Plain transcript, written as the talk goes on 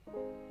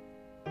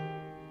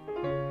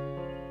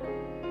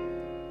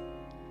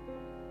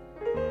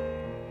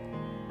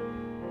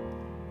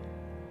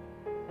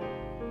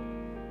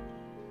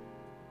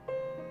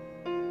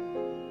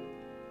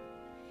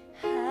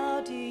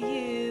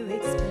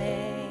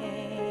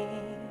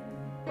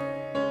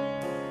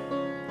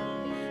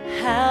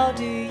how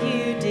do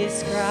you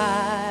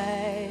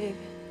describe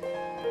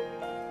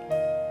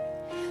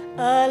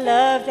a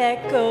love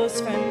that goes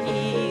from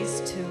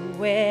east to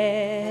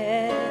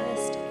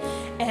west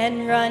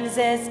and runs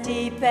as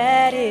deep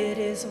as it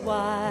is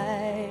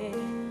wide?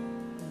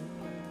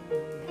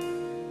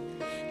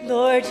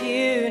 Lord,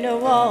 you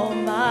know all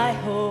my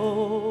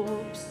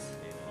hopes,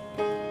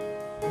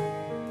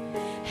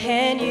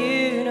 and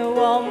you know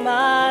all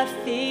my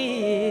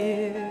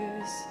fears,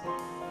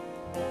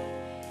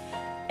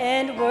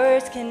 and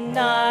words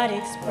cannot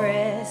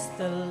express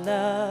the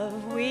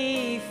love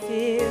we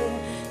feel,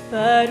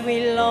 but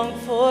we long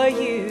for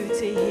you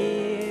to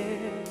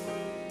hear.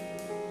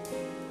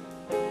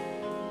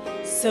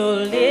 So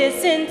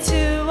listen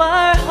to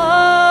our hearts,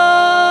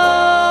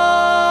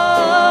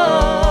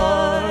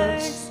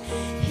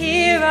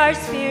 hear our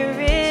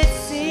spirits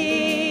sing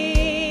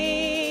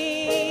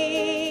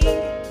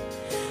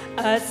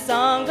a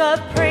song of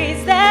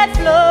praise that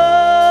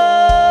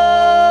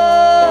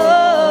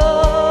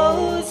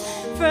flows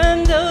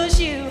from those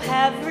you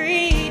have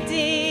redeemed.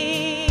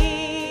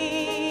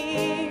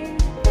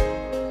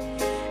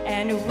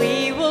 And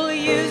we will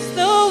use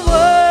the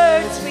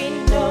words we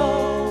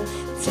know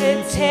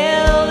to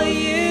tell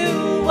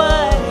you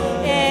what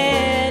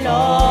an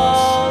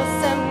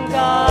awesome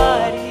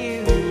God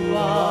you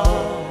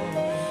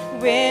are.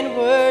 When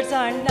words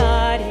are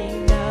not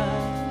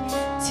enough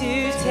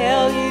to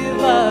tell you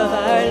of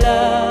our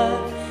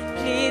love,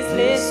 please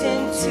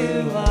listen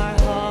to our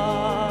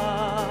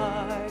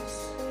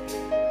hearts.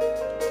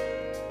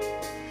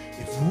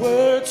 If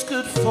words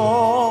could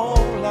fall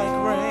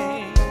like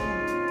rain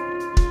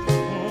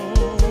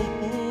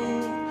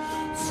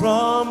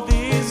from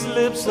these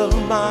lips of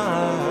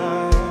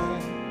mine,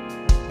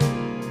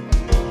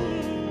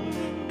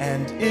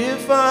 and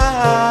if I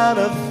had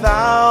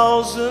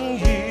 1,000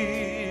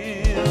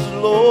 years,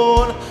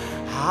 Lord,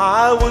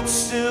 I would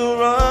still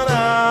run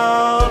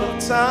out of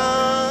time.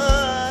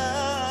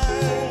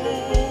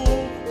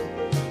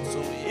 So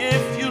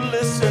if you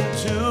listen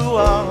to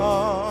our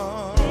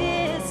hearts,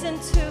 Listen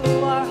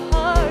to our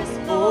hearts,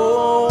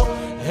 Lord.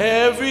 oh,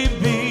 every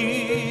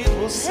beat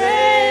will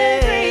say,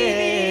 Every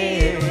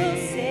beat will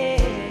say,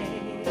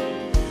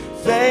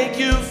 thank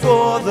you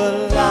for the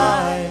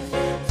life,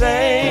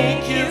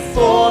 thank you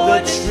for the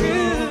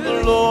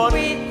truth, Lord,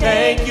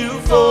 thank you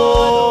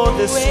for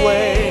this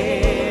way.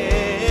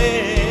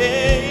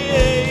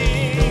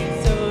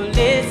 So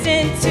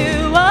listen to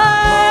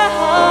our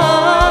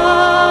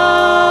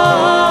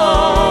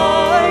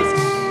hearts,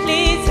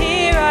 please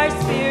hear our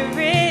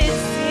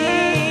spirits sing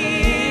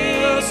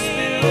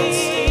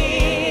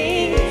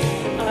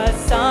a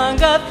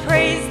song of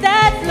praise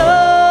that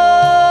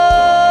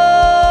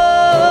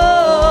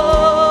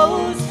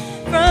flows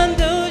from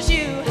those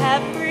you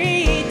have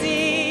redeemed.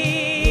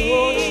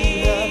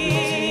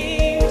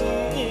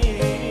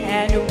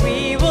 And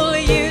we will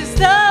use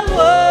the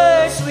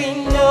words we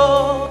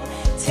know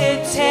to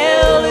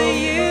tell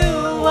you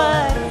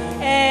what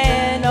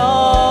an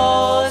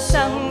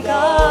awesome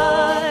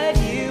God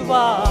you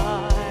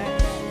are.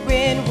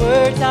 When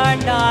words are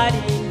not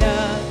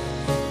enough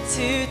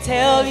to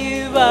tell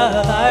you of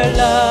our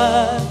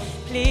love,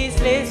 please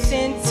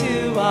listen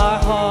to our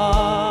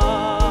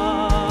hearts.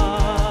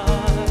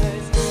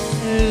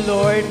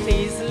 Lord,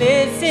 please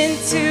listen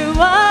to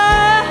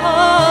our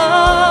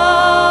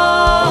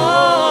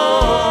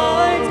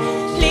hearts.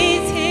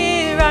 Please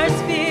hear our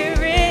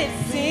spirits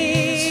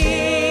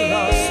sing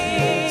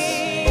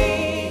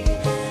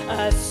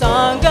a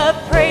song of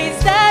praise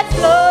that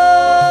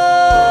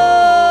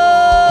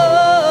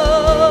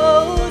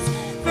flows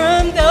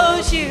from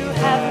those you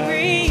have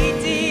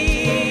redeemed.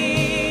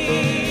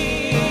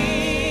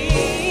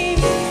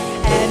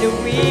 And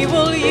we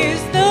will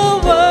use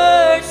the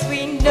words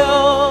we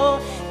know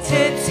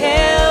to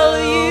tell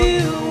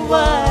you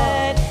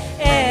what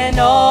an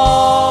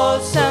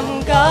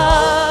awesome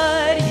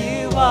God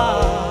you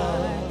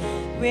are.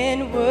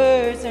 When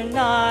words are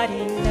not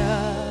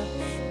enough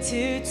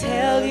to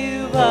tell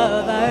you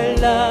of our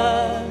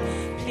love,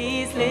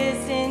 please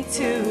listen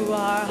to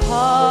our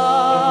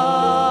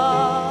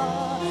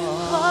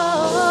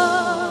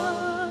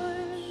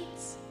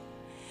hearts.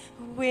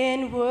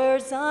 When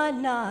words are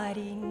not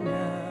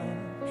enough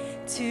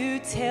to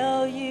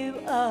tell you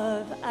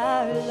of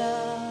our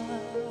love,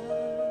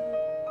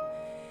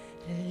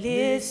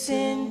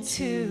 listen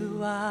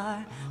to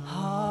our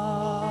hearts.